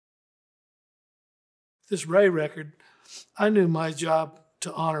this Ray record, I knew my job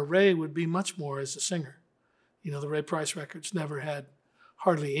to honor Ray would be much more as a singer. You know, the Ray Price records never had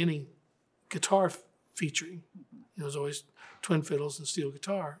hardly any guitar featuring. It was always twin fiddles and steel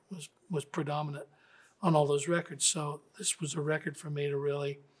guitar was predominant on all those records. So this was a record for me to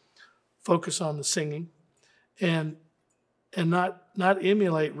really focus on the singing and not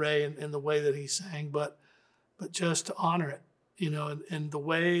emulate Ray in the way that he sang, but just to honor it, you know, and the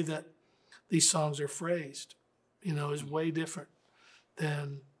way that these songs are phrased, you know, is way different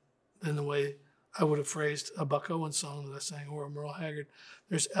than the way I would have phrased a Buck Owens song that I sang or a Merle Haggard.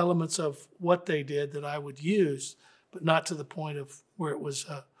 There's elements of what they did that I would use, but not to the point of where it was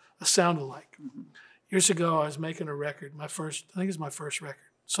a sound alike. Mm-hmm. Years ago, I was making a record, I think it was my first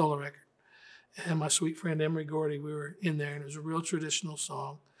record, solo record. And my sweet friend Emery Gordy, we were in there, and it was a real traditional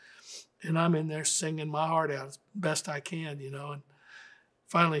song. And I'm in there singing my heart out as best I can, you know. And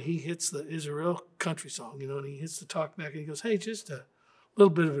finally, he hits it's a real country song, you know, and he hits the talk back and he goes, hey, just a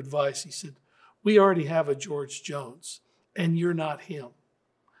little bit of advice. He said, we already have a George Jones, and you're not him.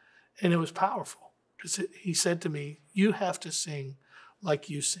 And it was powerful because he said to me, you have to sing like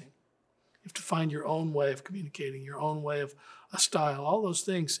you sing. You have to find your own way of communicating, your own way of a style, all those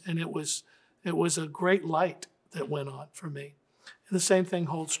things. And it was a great light that went on for me. And the same thing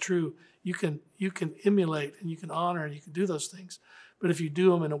holds true. You can emulate and you can honor and you can do those things. But if you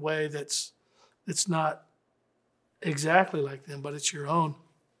do them in a way that's not exactly like them, but it's your own,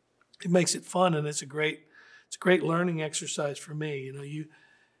 it makes it fun, and it's a great learning exercise for me. You know, you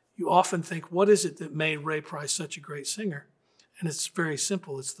often think, what is it that made Ray Price such a great singer? And it's very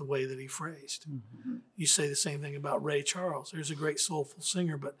simple. It's the way that he phrased. Mm-hmm. You say the same thing about Ray Charles. There's a great soulful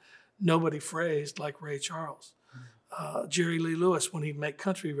singer, but nobody phrased like Ray Charles. Jerry Lee Lewis, when he'd make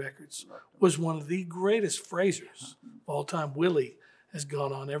country records, was one of the greatest phrasers of all time. Willie has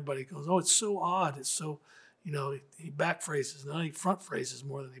gone on. Everybody goes, oh, it's so odd. It's so, you know, he back phrases. No, he front phrases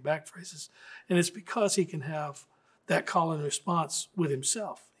more than he back phrases. And it's because he can have that call and response with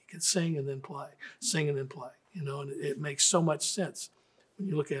himself. He can sing and then play, sing and then play, you know, and it makes so much sense when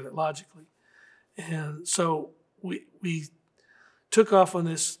you look at it logically. And so we took off on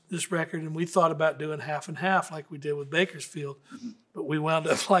this record, and we thought about doing half and half like we did with Bakersfield, but we wound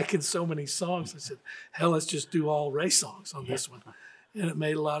up liking so many songs. I said, hell, let's just do all Ray songs on this one. And it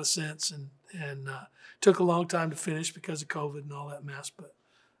made a lot of sense, and took a long time to finish because of COVID and all that mess, but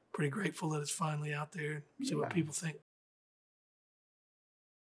pretty grateful that it's finally out there and see what people think.